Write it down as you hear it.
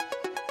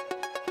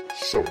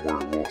Somewhere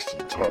Lost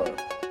in Time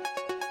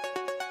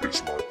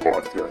is my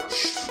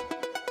podcast.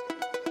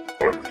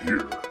 I'm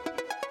here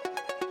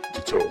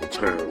to tell the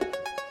tale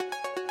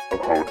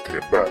of how it came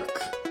back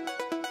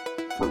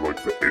for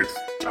like the 8th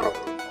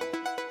time.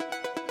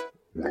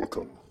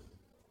 Welcome.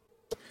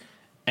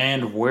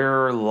 And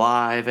we're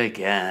live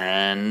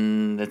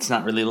again. It's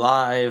not really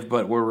live,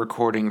 but we're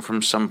recording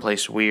from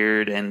someplace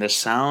weird, and the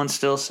sound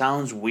still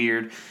sounds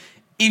weird.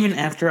 Even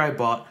after I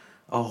bought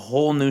a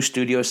whole new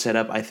studio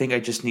setup, I think I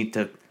just need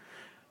to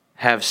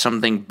have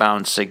something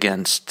bounce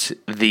against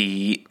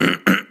the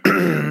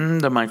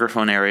the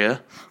microphone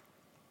area.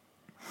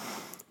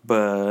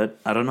 But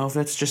I don't know if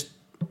it's just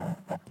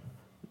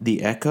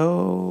the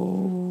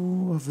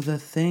echo of the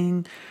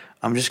thing.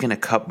 I'm just going to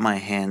cup my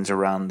hands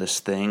around this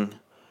thing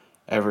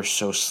ever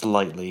so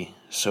slightly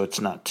so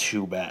it's not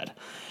too bad.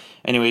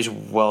 Anyways,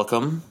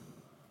 welcome.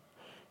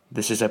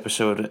 This is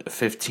episode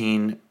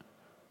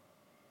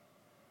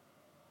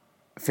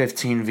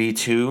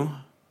 15V2.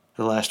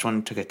 The last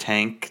one took a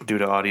tank due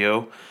to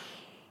audio.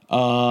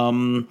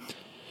 I'm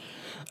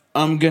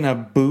gonna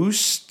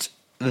boost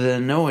the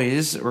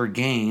noise or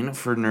gain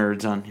for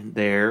nerds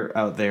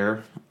out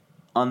there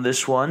on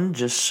this one,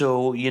 just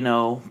so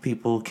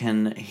people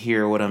can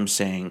hear what I'm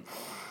saying.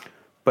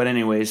 But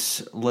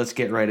anyways, let's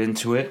get right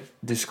into it.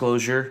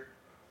 Disclosure: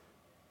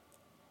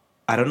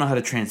 I don't know how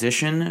to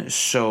transition,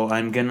 so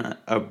I'm gonna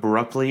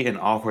abruptly and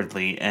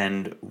awkwardly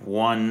end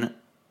one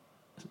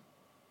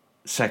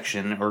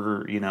section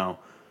or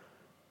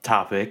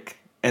topic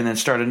and then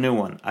start a new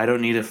one. I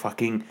don't need to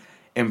fucking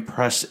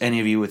impress any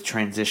of you with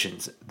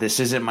transitions. This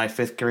isn't my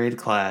 5th grade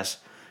class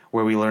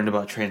where we learned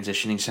about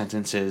transitioning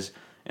sentences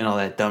and all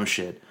that dumb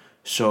shit.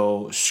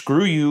 So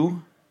screw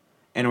you,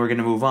 and we're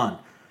gonna move on.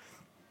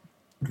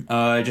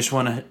 I just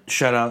want to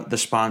shout out the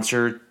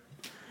sponsor,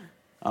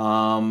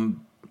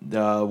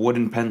 the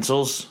Wooden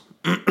Pencils,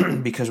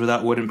 because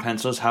without wooden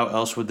pencils, how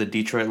else would the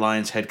Detroit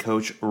Lions head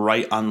coach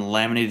write on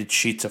laminated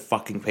sheets of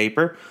fucking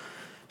paper?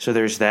 So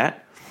there's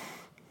that.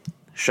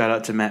 Shout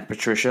out to Matt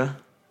Patricia.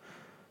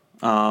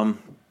 But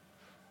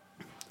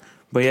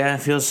yeah, it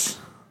feels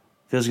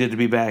good to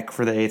be back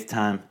for the 8th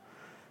time.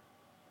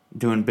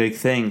 Doing big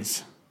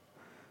things.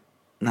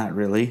 Not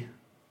really.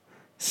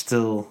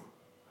 Still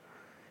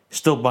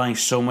buying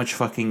so much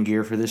fucking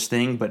gear for this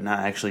thing, but not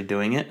actually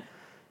doing it.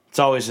 It's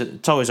always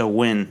a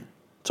win.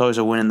 It's always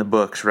a win in the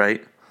books,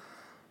 right?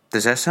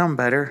 Does that sound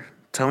better?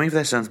 Tell me if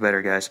that sounds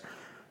better, guys.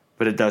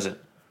 But it doesn't.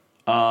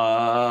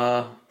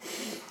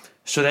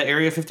 So that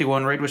Area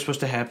 51 raid was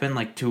supposed to happen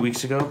like 2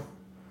 weeks ago.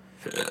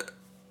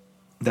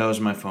 That was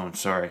my phone,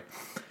 sorry.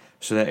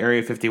 So that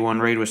Area 51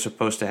 raid was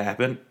supposed to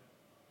happen.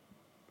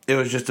 It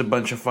was just a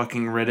bunch of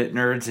fucking Reddit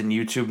nerds and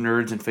YouTube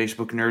nerds and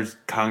Facebook nerds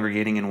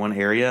congregating in one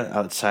area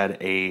outside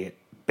a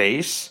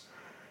base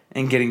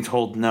and getting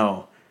told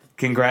no.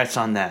 Congrats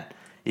on that.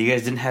 You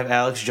guys didn't have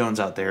Alex Jones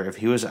out there. If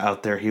he was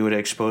out there, he would have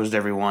exposed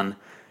everyone.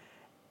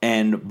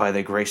 And by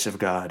the grace of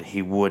God,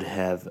 he would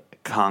have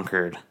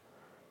conquered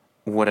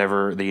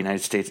whatever the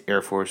United States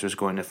Air Force was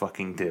going to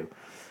fucking do.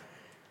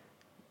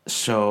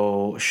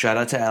 So, shout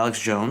out to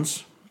Alex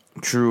Jones.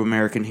 True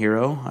American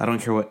hero. I don't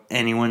care what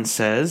anyone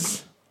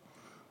says.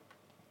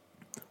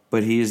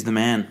 But he is the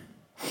man.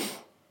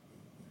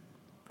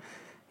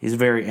 He's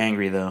very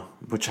angry, though,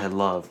 which I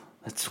love.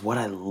 That's what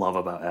I love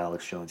about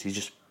Alex Jones. He's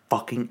just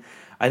fucking...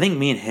 I think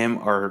me and him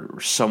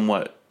are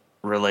somewhat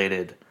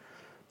related.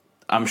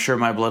 I'm sure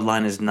my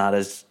bloodline is not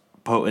as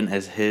potent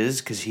as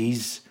his, because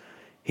he's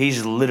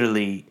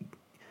literally...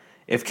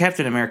 If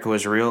Captain America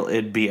was real,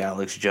 it'd be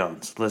Alex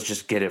Jones. Let's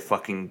just get it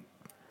fucking...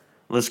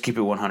 Let's keep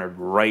it 100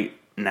 right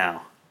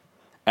now.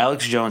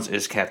 Alex Jones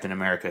is Captain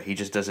America. He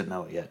just doesn't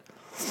know it yet.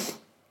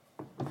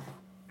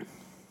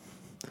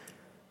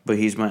 But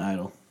he's my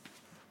idol.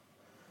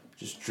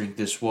 Just drink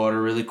this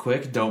water really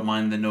quick. Don't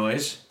mind the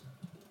noise.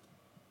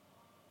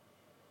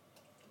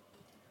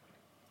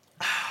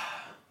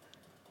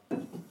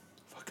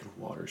 Fucking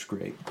water's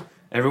great.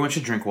 Everyone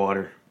should drink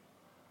water.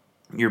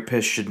 Your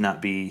piss should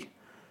not be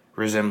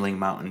resembling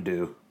Mountain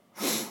Dew.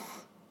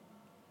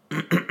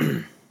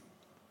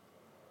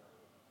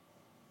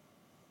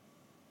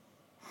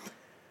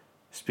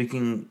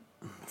 Speaking...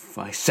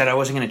 I said I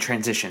wasn't going to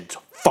transition,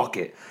 so fuck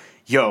it.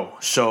 Yo,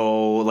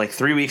 so like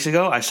 3 weeks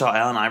ago, I saw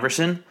Allen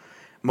Iverson.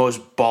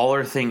 Most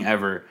baller thing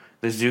ever.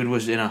 This dude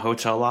was in a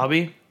hotel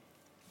lobby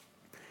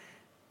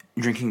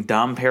drinking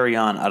Dom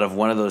Perignon out of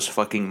one of those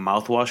fucking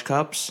mouthwash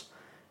cups.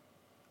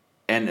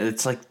 And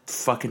it's like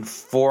fucking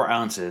 4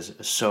 ounces.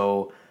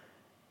 So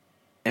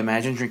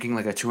imagine drinking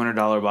like a $200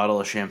 bottle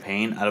of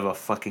champagne out of a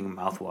fucking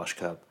mouthwash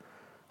cup.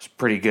 It's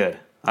pretty good.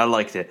 I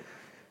liked it.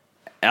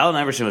 Allen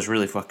Iverson was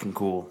really fucking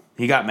cool.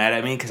 He got mad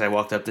at me because I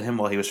walked up to him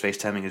while he was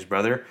FaceTiming his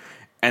brother.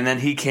 And then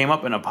he came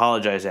up and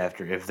apologized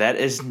after. If that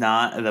is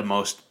not the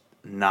most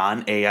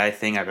non-AI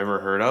thing I've ever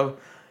heard of,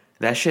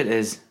 that shit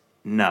is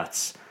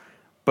nuts.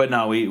 But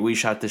no, we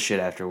shot this shit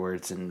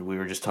afterwards, and we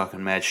were just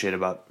talking mad shit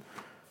about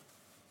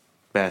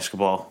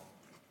basketball.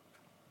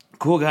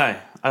 Cool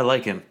guy. I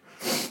like him.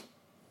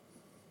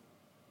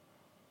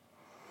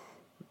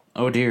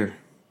 Oh dear.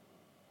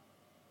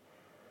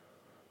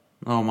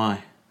 Oh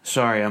my.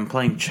 Sorry, I'm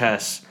playing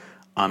chess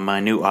on my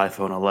new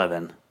iPhone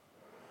 11,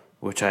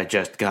 which I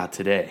just got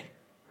today.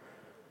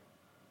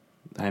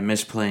 I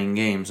miss playing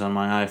games on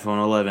my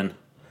iPhone 11.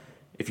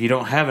 If you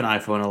don't have an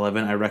iPhone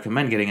 11, I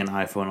recommend getting an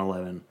iPhone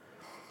 11.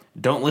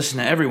 Don't listen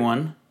to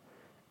everyone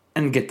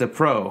and get the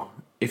Pro.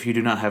 If you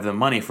do not have the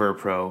money for a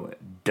Pro,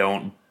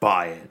 don't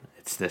buy it.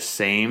 It's the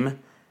same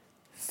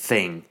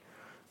thing.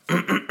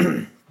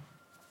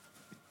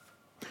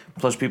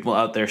 Plus, people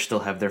out there still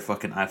have their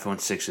fucking iPhone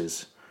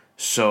 6s.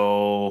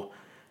 So,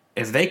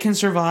 if they can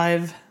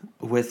survive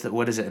with, an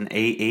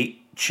A8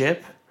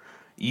 chip,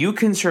 you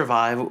can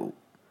survive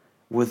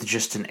with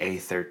just an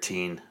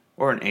A13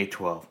 or an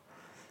A12.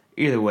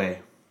 Either way,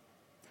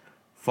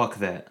 fuck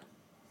that.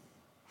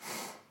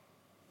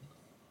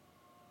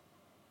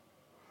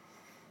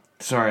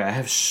 Sorry, I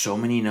have so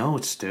many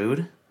notes,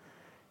 dude.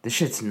 This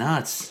shit's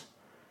nuts.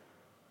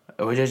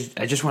 I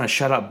just want to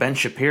shout out Ben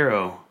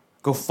Shapiro.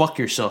 Go fuck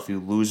yourself, you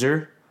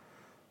loser.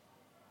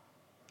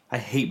 I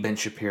hate Ben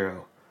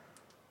Shapiro.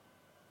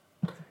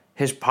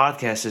 His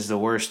podcast is the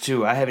worst,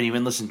 too. I haven't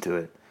even listened to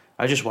it.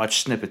 I just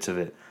watched snippets of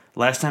it.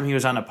 Last time he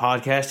was on a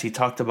podcast, he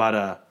talked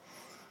about,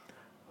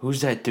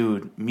 who's that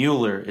dude?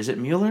 Mueller. Is it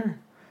Mueller?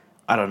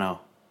 I don't know.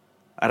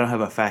 I don't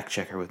have a fact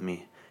checker with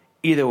me.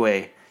 Either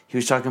way, he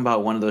was talking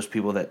about one of those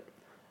people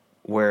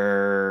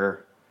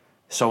where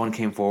someone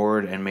came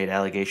forward and made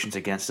allegations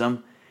against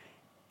them.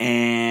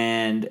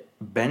 And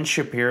Ben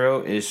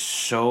Shapiro is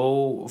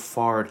so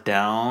far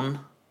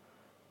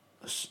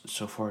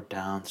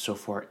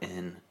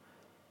in.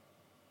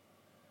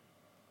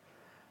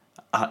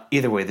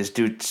 Either way, this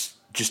dude's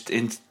just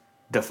in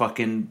the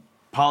fucking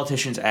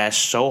politician's ass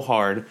so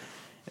hard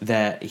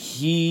that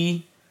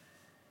I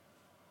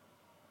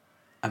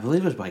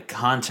believe it was by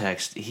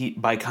context,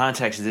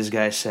 this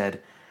guy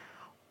said,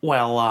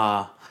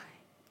 well,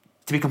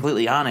 to be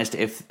completely honest,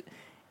 if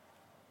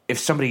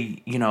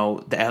somebody,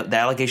 the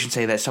allegations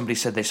say that somebody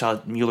said they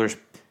saw Mueller's,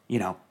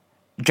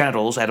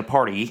 genitals at a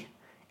party,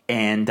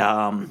 and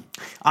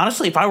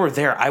honestly, if I were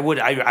there, I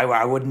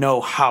would know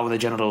how the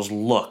genitals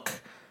look,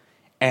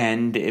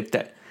 and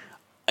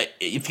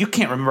if you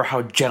can't remember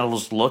how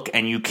genitals look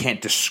and you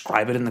can't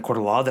describe it in the court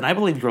of law, then I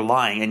believe you're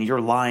lying, and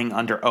you're lying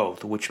under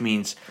oath, which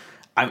means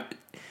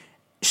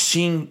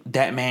seeing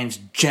that man's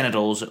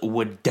genitals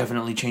would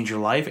definitely change your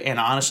life, and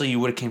honestly, you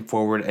would have came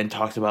forward and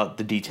talked about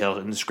the details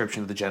and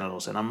description of the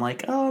genitals, and I'm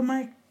like, oh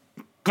my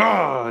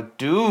god,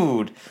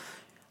 dude,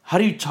 how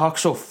do you talk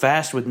so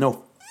fast with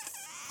no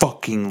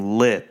fucking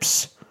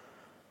lips?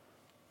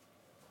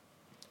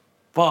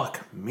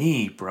 Fuck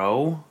me,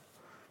 bro.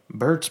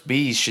 Burt's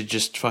Bees should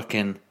just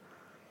fucking...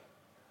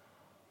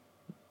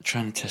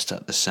 trying to test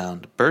out the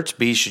sound. Burt's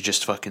Bees should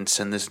just fucking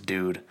send this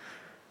dude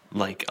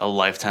like a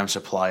lifetime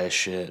supply of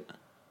shit.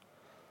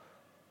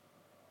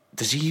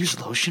 Does he use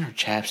lotion or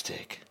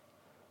chapstick?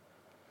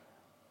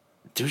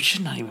 Dude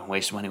should not even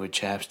waste money with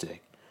chapstick.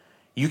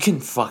 You can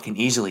fucking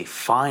easily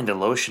find a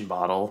lotion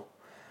bottle,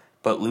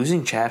 but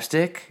losing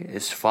chapstick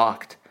is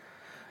fucked.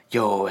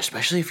 Yo,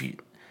 especially if you...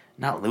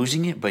 not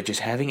losing it, but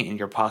just having it in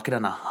your pocket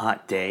on a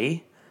hot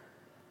day.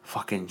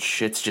 Fucking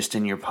shit's just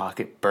in your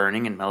pocket,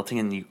 burning and melting,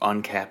 and you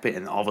uncap it,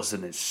 and all of a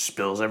sudden it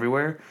spills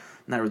everywhere.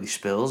 Not really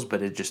spills,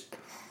 but it just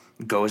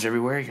goes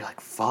everywhere. You're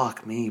like,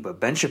 fuck me. But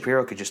Ben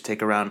Shapiro could just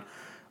take around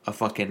a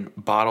fucking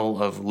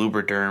bottle of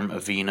Lubriderm,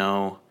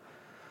 Aveeno.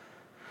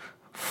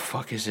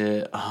 Fuck is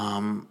it? I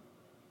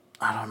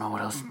don't know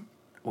what else.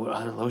 What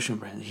other lotion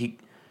brand?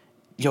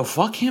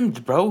 Fuck him,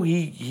 bro.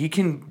 He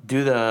can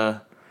do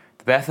the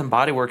Bath and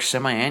Body Works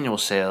semi-annual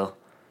sale.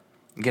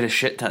 Get a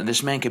shit ton.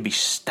 This man could be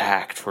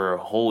stacked for a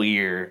whole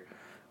year,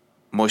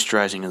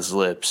 moisturizing his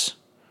lips,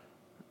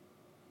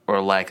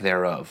 or lack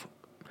thereof.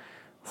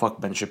 Fuck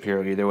Ben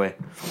Shapiro either way.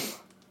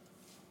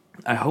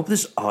 I hope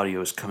this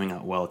audio is coming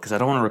out well, because I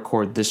don't want to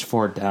record this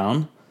far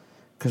down.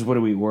 Because we're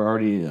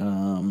already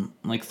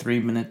like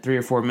 3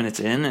 or 4 minutes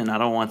in, and I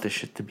don't want this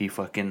shit to be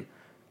fucking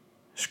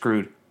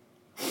screwed.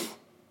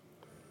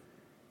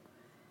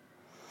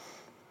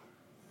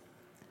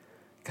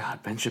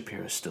 God, Ben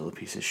Shapiro is still a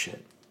piece of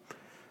shit.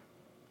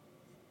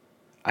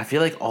 I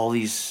feel like all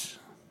these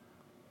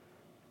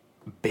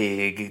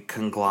big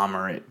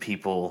conglomerate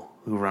people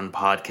who run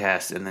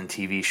podcasts and then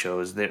TV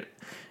shows,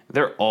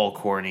 they're all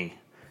corny.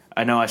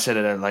 I know I said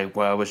it I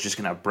was just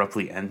going to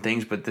abruptly end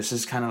things, but this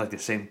is kind of like the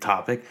same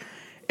topic.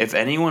 If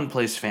anyone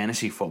plays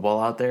fantasy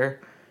football out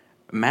there,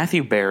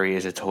 Matthew Berry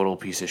is a total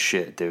piece of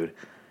shit, dude.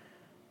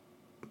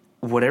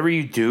 Whatever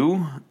you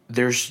do,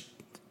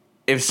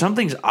 if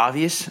something's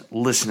obvious,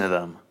 listen to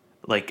them.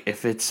 Like,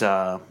 if it's,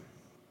 I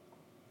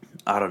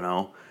don't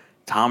know,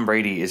 Tom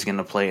Brady is going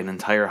to play an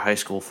entire high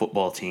school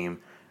football team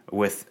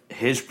with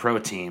his pro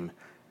team,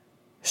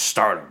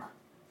 start him.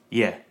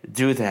 Yeah,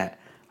 do that.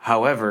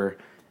 However,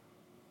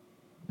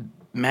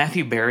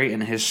 Matthew Berry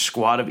and his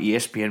squad of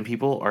ESPN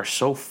people are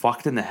so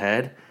fucked in the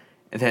head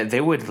that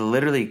they would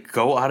literally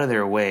go out of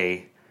their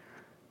way,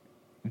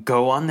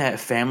 go on that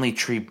family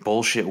tree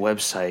bullshit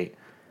website,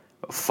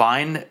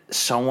 find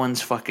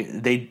someone's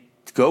fucking... They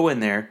go in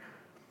there,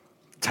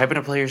 type in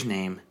a player's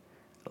name,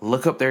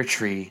 look up their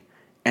tree,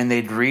 and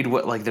they'd read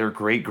what like their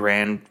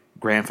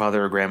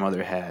grandfather or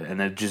grandmother had,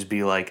 and it'd just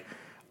be like,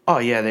 oh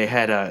yeah, they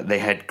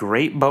had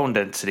great bone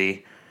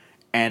density,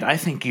 and I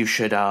think you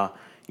should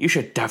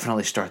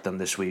definitely start them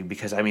this week,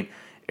 because I mean,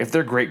 if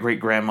their great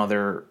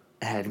grandmother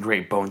had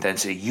great bone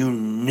density,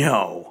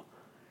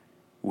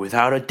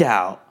 without a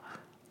doubt,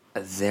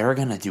 they're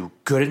gonna do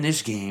good in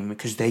this game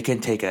because they can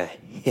take a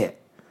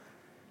hit.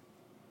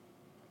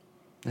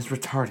 That's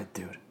retarded,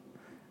 dude.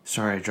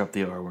 Sorry I dropped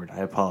the R word. I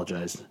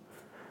apologize.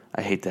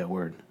 I hate that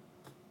word.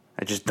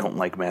 I just don't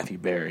like Matthew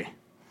Berry.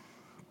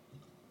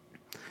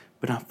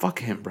 But now, fuck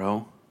him,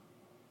 bro.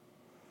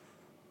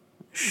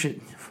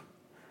 Shit.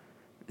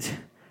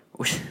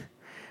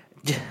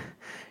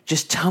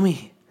 Just tell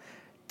me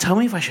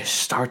if I should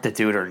start the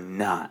dude or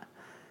not.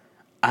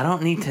 I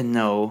don't need to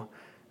know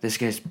this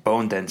guy's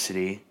bone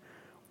density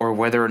or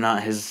whether or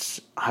not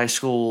his high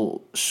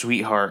school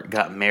sweetheart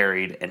got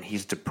married and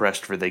he's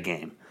depressed for the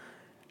game.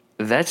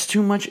 That's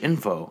too much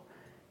info.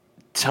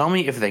 Tell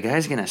me if the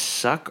guy's gonna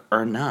suck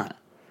or not.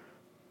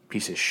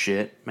 Piece of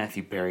shit.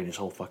 Matthew Berry and his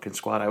whole fucking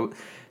squad. I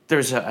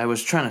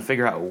was trying to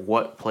figure out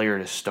what player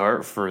to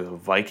start for the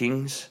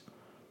Vikings.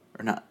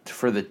 Or not,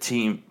 for the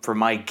team, for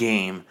my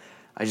game.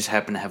 I just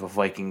happened to have a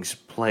Vikings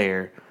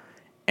player.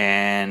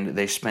 And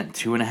they spent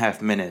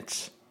 2.5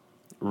 minutes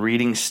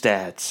reading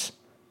stats.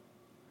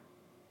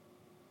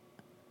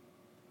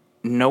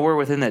 Nowhere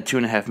within that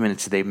 2.5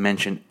 minutes did they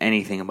mention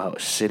anything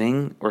about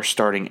sitting or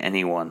starting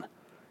anyone.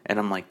 And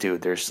I'm like,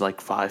 dude, there's like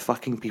 5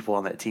 fucking people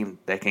on that team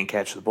that can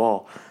catch the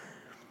ball.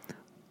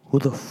 Who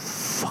the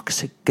fuck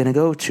is it gonna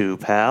go to,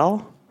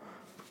 pal?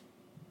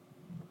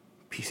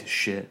 Piece of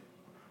shit.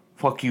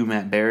 Fuck you,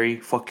 Matt Berry.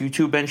 Fuck you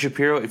too, Ben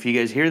Shapiro. If you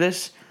guys hear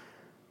this,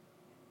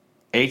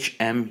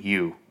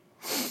 HMU.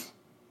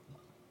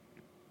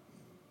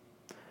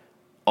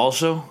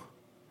 Also,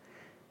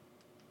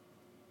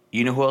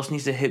 you know who else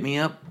needs to hit me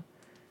up?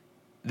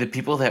 The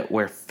people that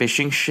wear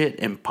fishing shit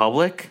in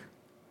public.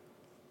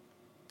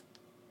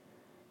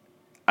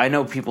 I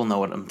know people know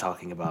what I'm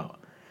talking about.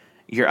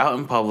 You're out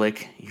in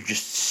public, you're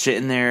just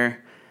sitting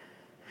there.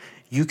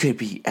 You could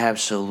be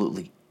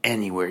absolutely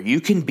anywhere.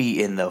 You can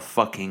be in the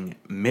fucking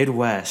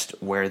Midwest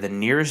where the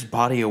nearest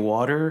body of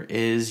water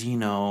is,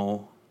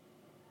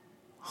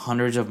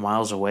 hundreds of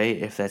miles away,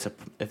 if that's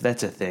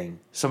a thing.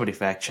 Somebody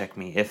fact check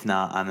me. If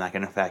not, I'm not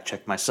going to fact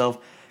check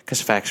myself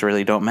because facts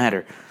really don't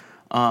matter.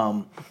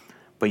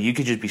 But you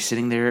could just be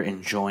sitting there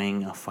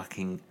enjoying a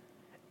fucking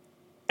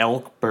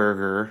elk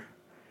burger,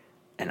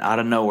 and out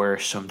of nowhere,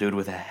 some dude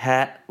with a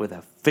hat with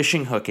a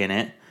fishing hook in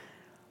it,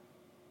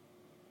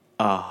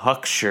 a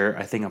Huck shirt,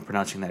 I think I'm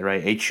pronouncing that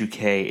right,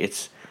 H-U-K,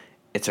 it's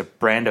a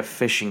brand of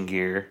fishing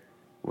gear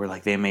where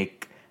like they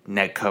make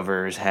neck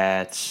covers,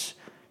 hats,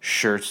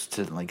 shirts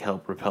to like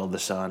help repel the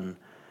sun,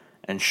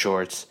 and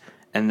shorts.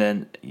 And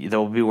then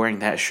they'll be wearing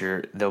that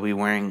shirt, they'll be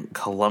wearing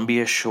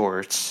Columbia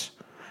shorts,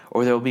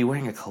 or they'll be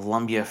wearing a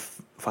Columbia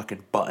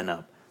fucking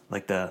button-up.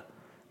 Like no,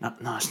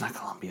 it's not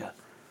Columbia.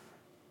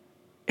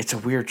 It's a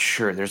weird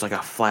shirt. There's like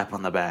a flap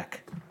on the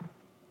back.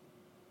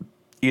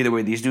 Either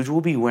way, these dudes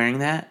will be wearing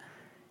that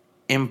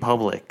in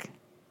public.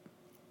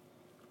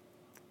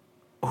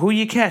 Who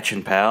you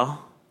catching,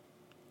 pal?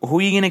 Who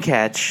you gonna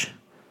catch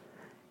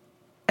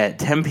at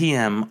 10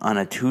 p.m. on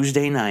a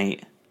Tuesday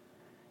night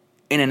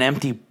in an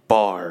empty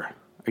bar?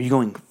 Are you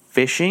going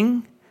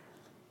fishing?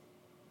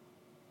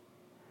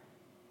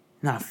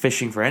 Not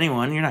fishing for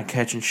anyone. You're not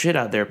catching shit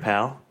out there,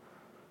 pal.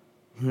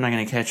 I'm not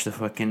going to catch the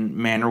fucking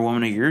man or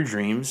woman of your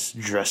dreams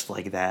dressed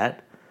like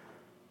that.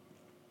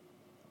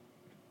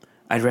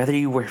 I'd rather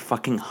you wear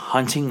fucking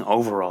hunting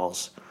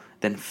overalls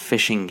than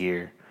fishing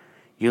gear.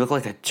 You look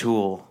like a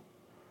tool.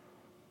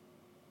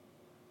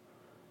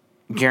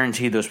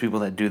 Guaranteed those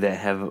people that do that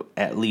have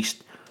at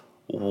least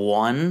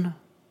one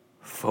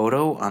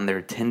photo on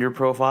their Tinder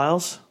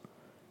profiles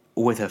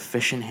with a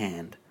fish in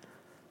hand.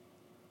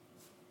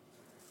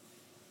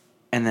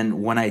 And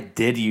then when I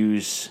did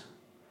use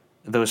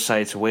those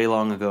sites way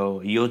long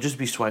ago, you'll just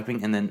be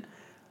swiping, and then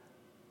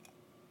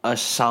a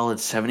solid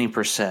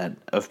 70%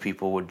 of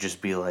people would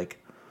just be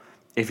like,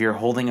 if you're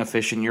holding a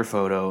fish in your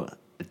photo,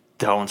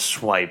 don't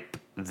swipe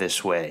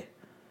this way.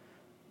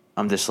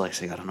 I'm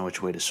dyslexic, I don't know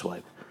which way to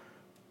swipe.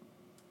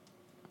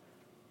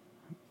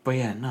 But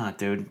yeah, nah,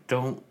 dude,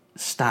 don't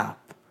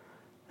stop.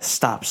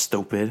 Stop,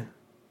 stupid.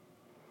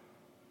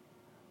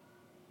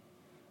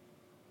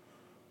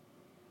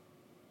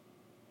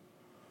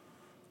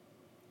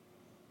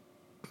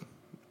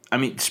 I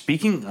mean,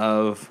 speaking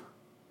of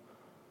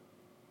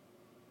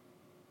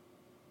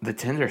the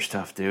Tinder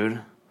stuff,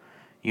 dude,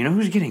 you know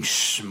who's getting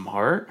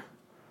smart?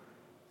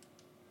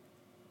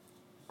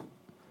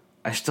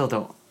 I still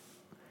don't.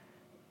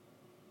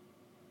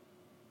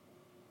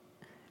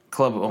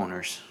 Club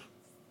owners.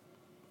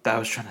 I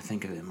was trying to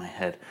think of it in my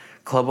head.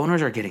 Club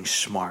owners are getting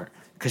smart,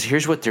 because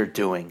here's what they're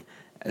doing.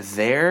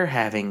 They're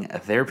having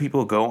their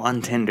people go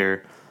on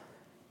Tinder.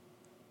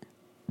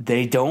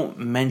 They don't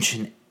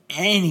mention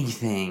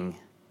anything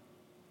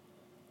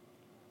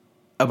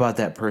about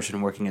that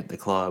person working at the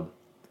club.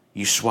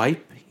 You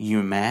swipe,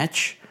 you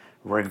match,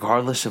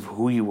 regardless of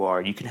who you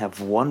are. You can have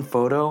one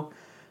photo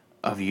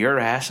of your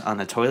ass on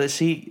the toilet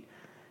seat,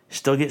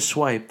 still get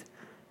swiped,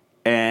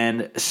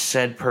 and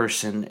said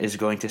person is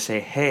going to say,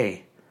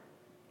 hey,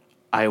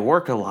 I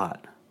work a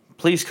lot.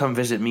 Please come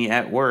visit me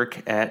at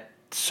work at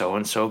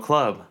so-and-so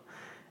club.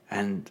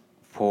 And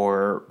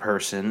poor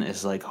person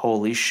is like,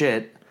 holy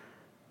shit.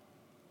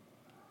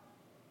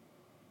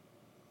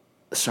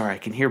 Sorry, I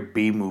can hear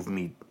B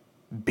movie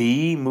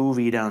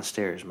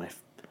downstairs.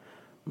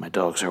 My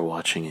dogs are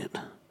watching it.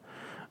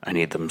 I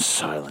need them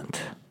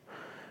silent.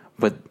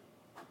 But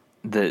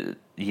the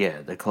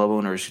club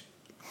owners,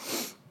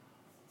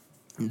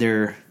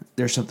 they're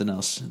something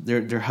else.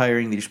 They're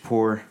hiring these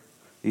poor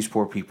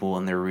people,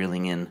 and they're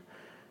reeling in,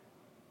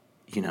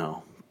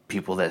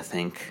 people that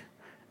think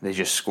they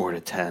just scored a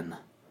 10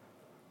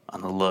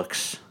 on the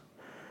looks.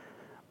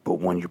 But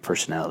when your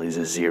personality is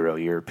a 0,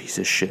 you're a piece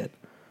of shit.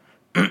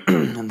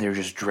 And they're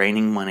just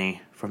draining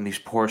money from these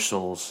poor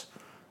souls.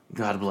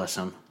 God bless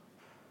them.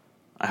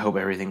 I hope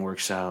everything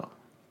works out.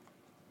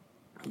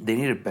 They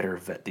need to better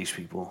vet these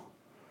people.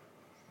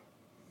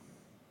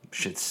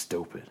 Shit's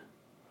stupid.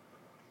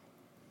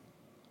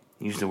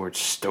 Use the word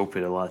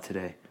stupid a lot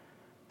today.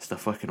 It's the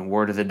fucking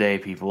word of the day,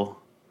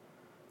 people.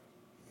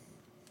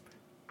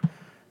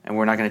 And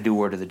we're not going to do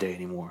word of the day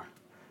anymore.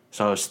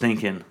 So I was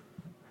thinking,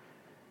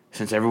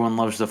 since everyone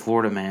loves the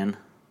Florida man,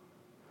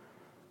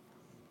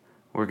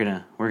 we're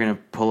gonna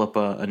pull up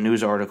a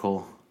news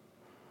article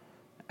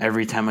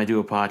every time I do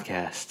a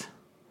podcast,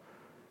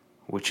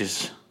 which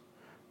is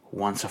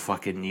once a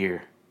fucking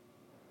year.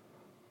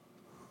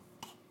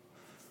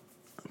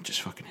 I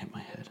just fucking hit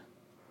my head.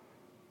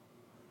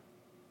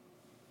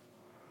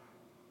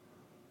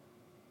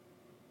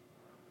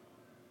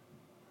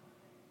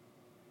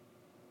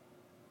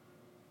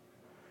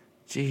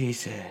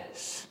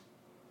 Jesus.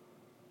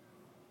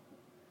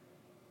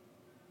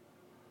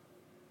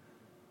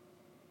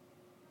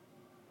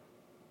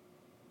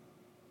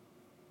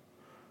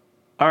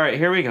 All right,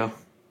 here we go.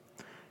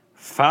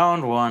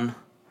 Found one.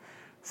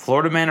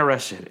 Florida man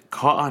arrested.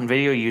 Caught on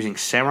video using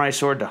samurai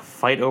sword to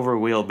fight over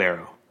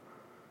wheelbarrow.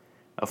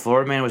 A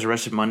Florida man was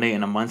arrested Monday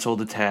in a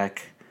months-old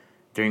attack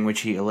during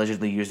which he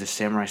allegedly used a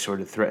samurai sword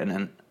to threaten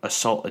and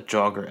assault a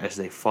jogger as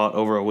they fought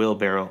over a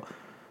wheelbarrow,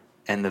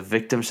 and the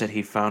victim said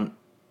he found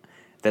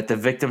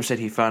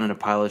in a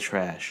pile of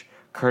trash.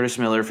 Curtis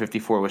Miller,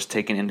 54, was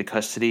taken into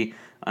custody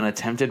on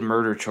attempted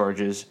murder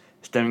charges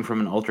stemming from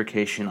an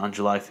altercation on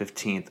July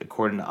 15th,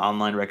 according to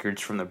online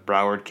records from the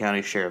Broward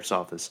County Sheriff's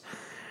Office.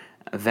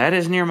 That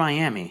is near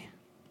Miami.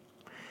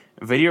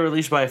 A video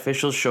released by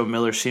officials showed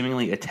Miller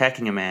seemingly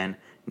attacking a man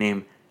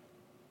named,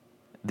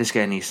 this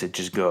guy needs to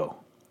just go,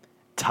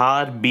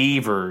 Todd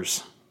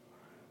Beavers,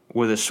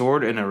 with a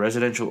sword in a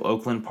residential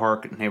Oakland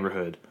Park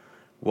neighborhood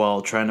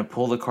while trying to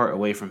pull the cart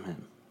away from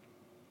him.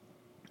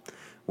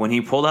 When he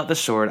pulled out the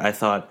sword, I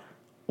thought,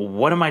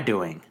 what am I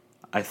doing?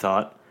 I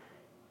thought,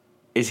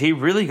 is he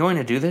really going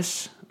to do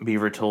this?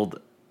 Beaver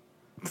told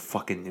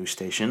fucking news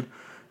station.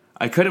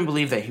 I couldn't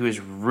believe that he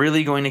was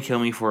really going to kill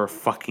me for a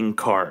fucking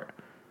cart.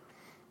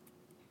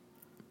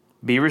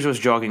 Beavers was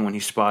jogging when he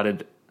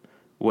spotted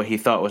what he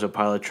thought was a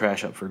pile of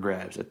trash up for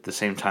grabs. At the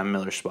same time,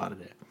 Miller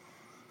spotted it.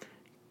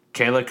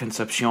 Kayla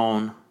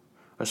Concepcion,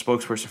 a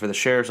spokesperson for the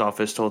sheriff's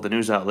office, told the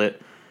news outlet,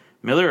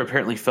 Miller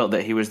apparently felt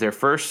that he was there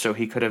first, so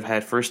he could have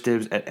had first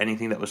dibs at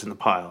anything that was in the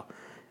pile.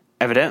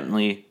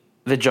 Evidently,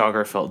 the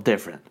jogger felt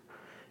different.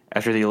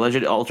 After the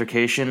alleged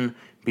altercation,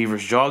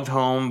 Beavers jogged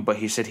home, but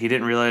he said he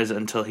didn't realize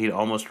until he'd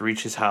almost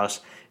reached his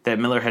house that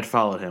Miller had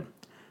followed him.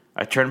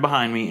 I turned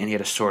behind me, and he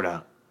had a sword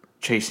out,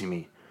 chasing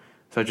me.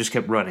 So I just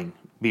kept running,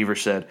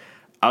 Beavers said.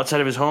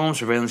 Outside of his home,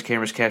 surveillance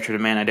cameras captured a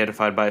man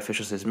identified by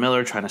officials as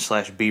Miller trying to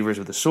slash Beavers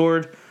with a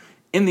sword.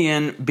 In the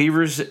end,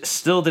 Beavers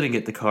still didn't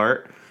get the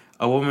cart.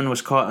 A woman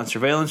was caught on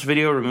surveillance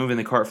video removing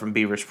the cart from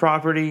Beavers'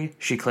 property.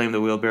 She claimed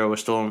the wheelbarrow was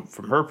stolen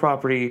from her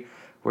property,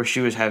 where she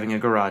was having a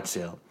garage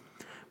sale.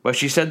 But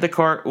she said the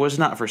cart was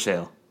not for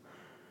sale.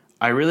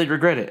 I really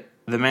regret it,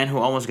 the man who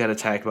almost got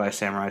attacked by a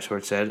samurai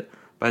sword said.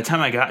 By the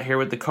time I got here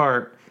with the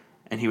cart,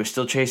 and he was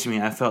still chasing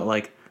me, I felt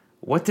like,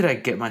 what did I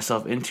get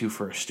myself into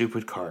for a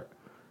stupid cart?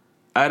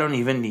 I don't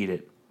even need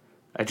it.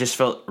 I just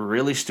felt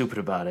really stupid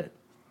about it.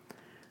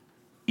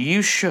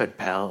 You should,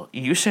 pal.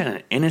 You sent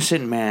an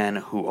innocent man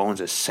who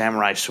owns a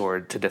samurai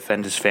sword to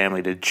defend his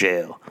family to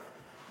jail.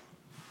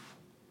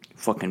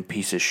 Fucking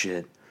piece of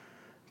shit.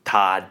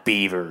 Todd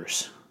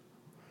Beavers.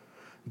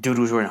 Dude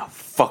was wearing a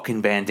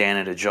fucking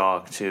bandana to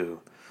jog,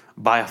 too.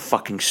 Buy a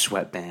fucking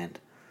sweatband.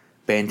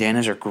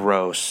 Bandanas are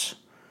gross.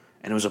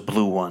 And it was a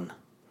blue one.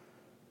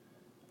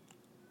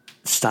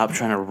 Stop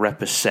trying to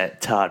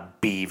represent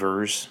Todd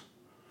Beavers.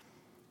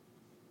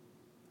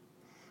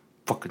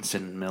 Fucking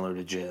sending Miller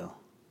to jail.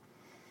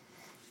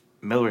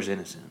 Miller's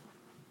innocent.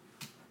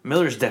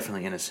 Miller's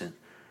definitely innocent.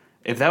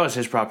 If that was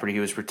his property, he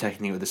was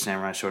protecting it with a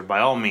samurai sword. By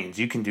all means,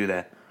 you can do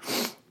that.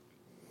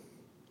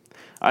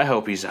 I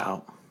hope he's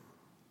out.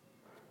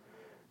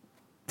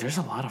 There's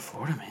a lot of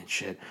Florida man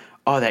shit.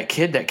 Oh, that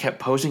kid that kept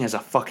posing as a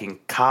fucking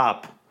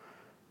cop.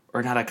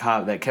 Or not a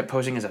cop, that kept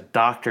posing as a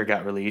doctor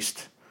got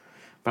released.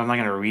 But I'm not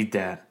going to read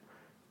that.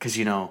 Because,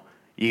 you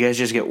guys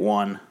just get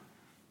one.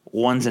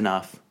 One's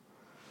enough.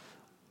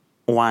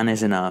 One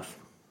is enough.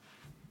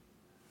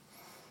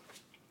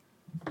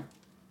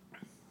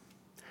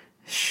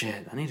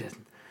 Shit, I need to...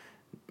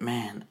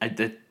 Man,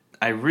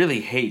 I really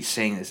hate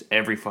saying this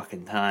every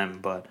fucking time,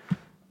 but...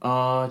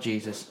 Oh,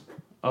 Jesus.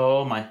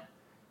 Oh, my...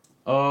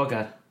 Oh,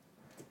 God.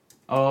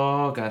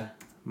 Oh, God.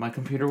 My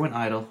computer went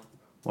idle.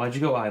 Why'd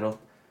you go idle?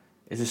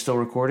 Is it still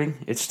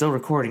recording? It's still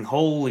recording.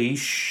 Holy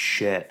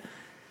shit.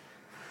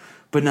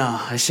 But no,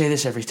 I say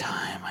this every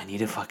time. I need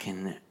to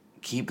fucking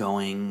keep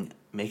going,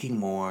 making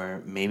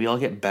more. Maybe I'll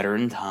get better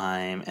in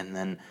time, and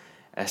then...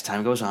 As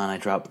time goes on, I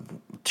drop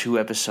 2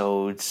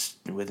 episodes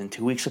within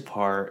 2 weeks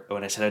apart.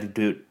 When I said I'd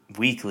do it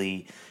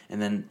weekly,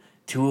 and then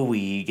 2 a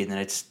week, and then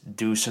I'd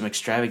do some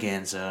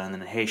extravaganza, and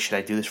then, hey, should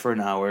I do this for an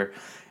hour?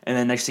 And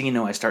then next thing you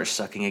know, I start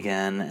sucking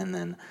again, and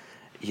then,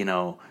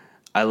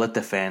 I let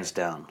the fans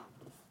down.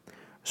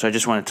 So I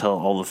just want to tell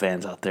all the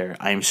fans out there,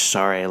 I'm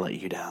sorry I let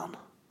you down.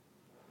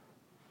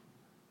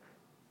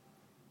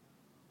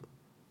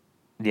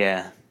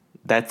 Yeah,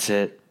 that's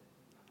it.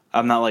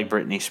 I'm not like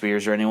Britney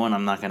Spears or anyone.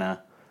 I'm not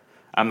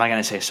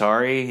gonna say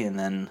sorry and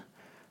then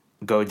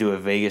go do a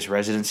Vegas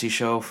residency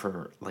show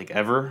for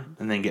ever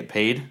and then get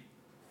paid.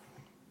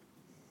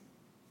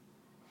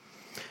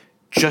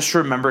 Just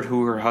remembered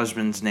who her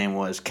husband's name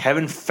was.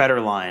 Kevin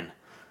Federline.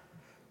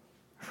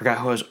 I forgot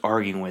who I was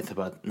arguing with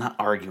about... Not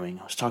arguing.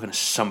 I was talking to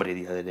somebody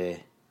the other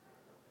day.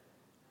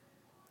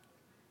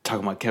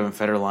 Talking about Kevin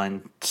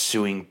Federline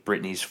suing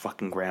Britney's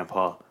fucking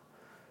grandpa.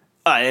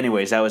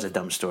 Anyways, that was a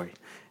dumb story.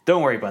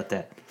 Don't worry about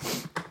that.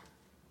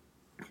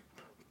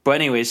 But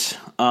anyways,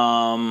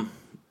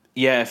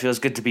 it feels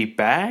good to be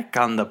back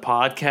on the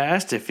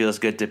podcast. It feels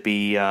good to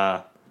be,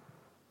 have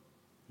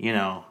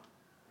an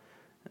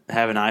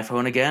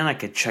iPhone again. I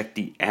could check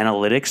the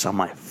analytics on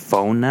my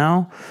phone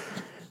now.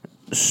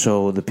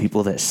 So the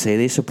people that say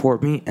they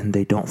support me and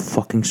they don't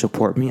fucking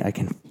support me, I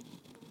can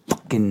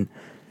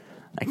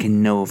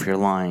know if you're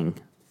lying.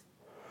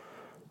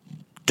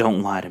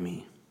 Don't lie to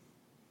me.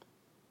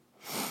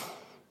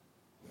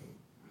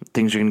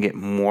 Things are going to get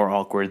more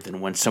awkward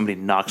than when somebody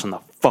knocks on the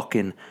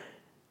fucking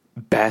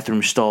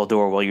bathroom stall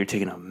door while you're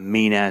taking a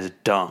mean-ass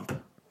dump.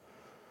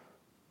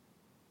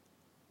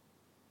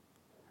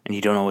 And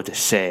you don't know what to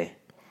say.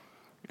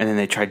 And then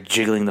they try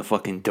jiggling the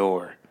fucking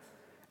door.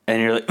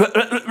 And you're like...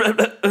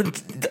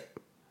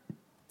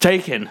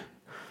 Taken.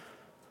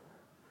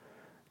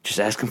 Just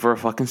ask them for a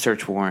fucking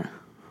search warrant.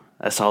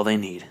 That's all they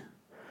need.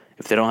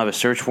 If they don't have a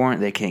search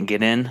warrant, they can't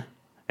get in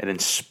and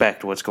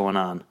inspect what's going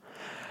on.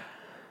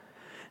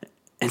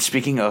 And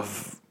speaking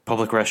of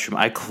public restroom,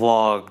 I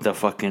clogged the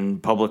fucking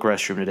public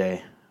restroom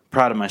today.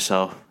 Proud of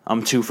myself.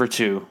 I'm 2 for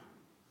 2.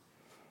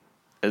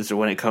 As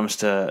when it comes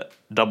to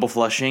double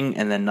flushing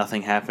and then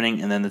nothing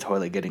happening and then the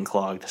toilet getting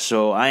clogged.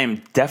 So I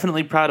am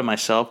definitely proud of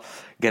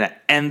myself. Gonna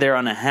end there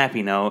on a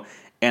happy note.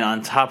 And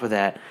on top of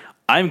that,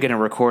 I'm gonna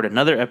record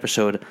another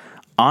episode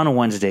on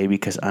Wednesday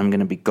because I'm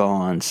gonna be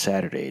gone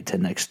Saturday to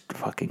next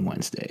fucking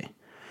Wednesday.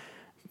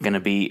 Gonna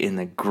be in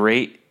the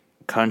great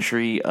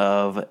country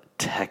of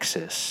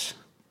Texas.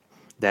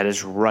 That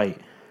is right,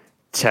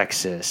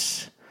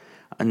 Texas.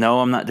 No,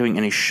 I'm not doing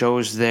any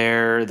shows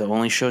there. The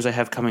only shows I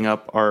have coming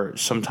up are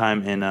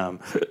sometime in,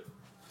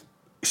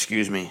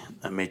 excuse me,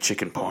 I made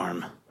chicken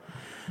parm.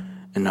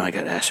 And now I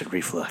got acid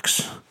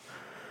reflux.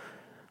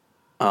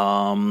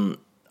 I'm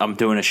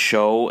doing a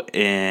show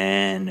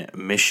in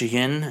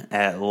Michigan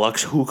at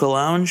Lux Hookah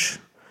Lounge.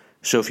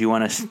 So if you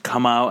want to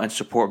come out and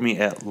support me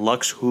at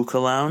Lux Hookah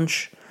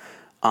Lounge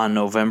on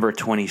November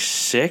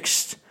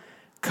 26th,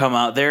 come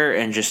out there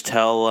and just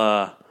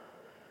tell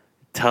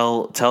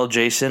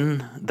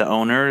Jason, the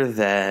owner,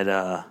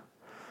 that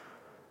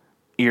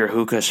your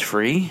hookah's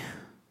free.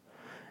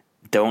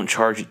 Don't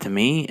charge it to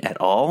me at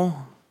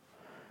all,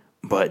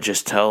 but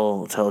just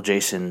tell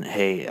Jason,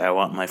 hey, I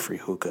want my free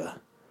hookah.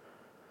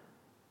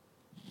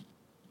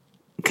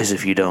 Because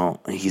if you don't,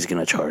 he's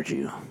gonna charge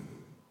you.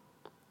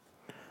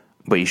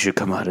 But you should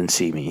come out and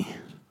see me.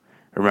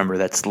 Remember,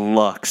 that's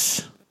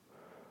Lux.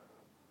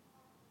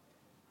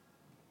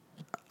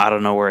 I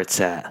don't know where it's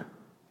at.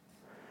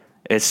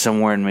 It's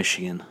somewhere in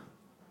Michigan,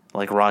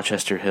 like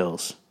Rochester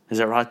Hills. Is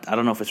that I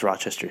don't know if it's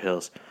Rochester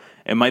Hills.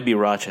 It might be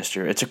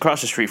Rochester. It's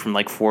across the street from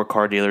 4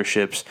 car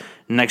dealerships,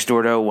 next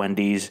door to a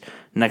Wendy's,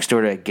 next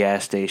door to a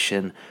gas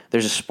station.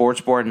 There's a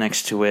sports bar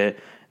next to it.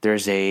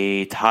 There's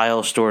a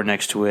tile store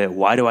next to it.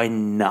 Why do I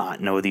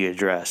not know the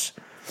address?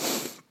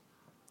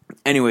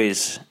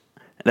 Anyways,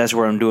 that's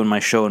where I'm doing my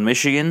show in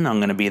Michigan. I'm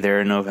going to be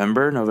there in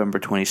November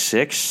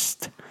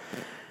 26th.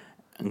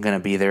 I'm going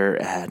to be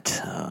there at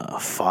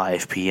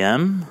 5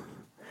 p.m.,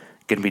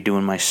 going to be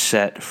doing my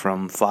set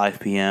from 5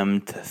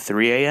 p.m. to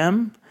 3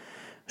 a.m.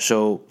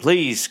 So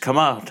please come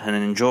out and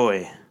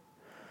enjoy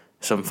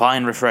some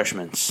fine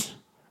refreshments,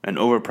 an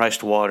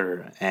overpriced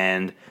water,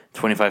 and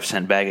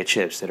 25-cent bag of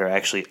chips that are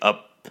actually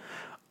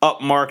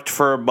upmarked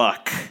for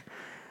 $1.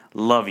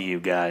 Love you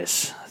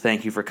guys.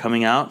 Thank you for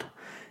coming out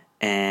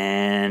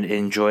and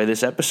enjoy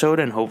this episode,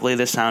 and hopefully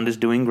the sound is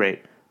doing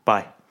great.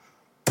 Bye.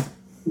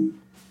 You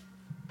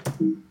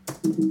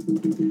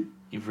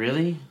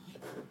really?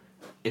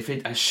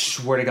 I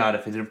swear to God,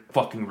 if it didn't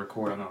fucking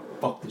record, I'm gonna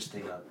fuck this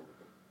thing up.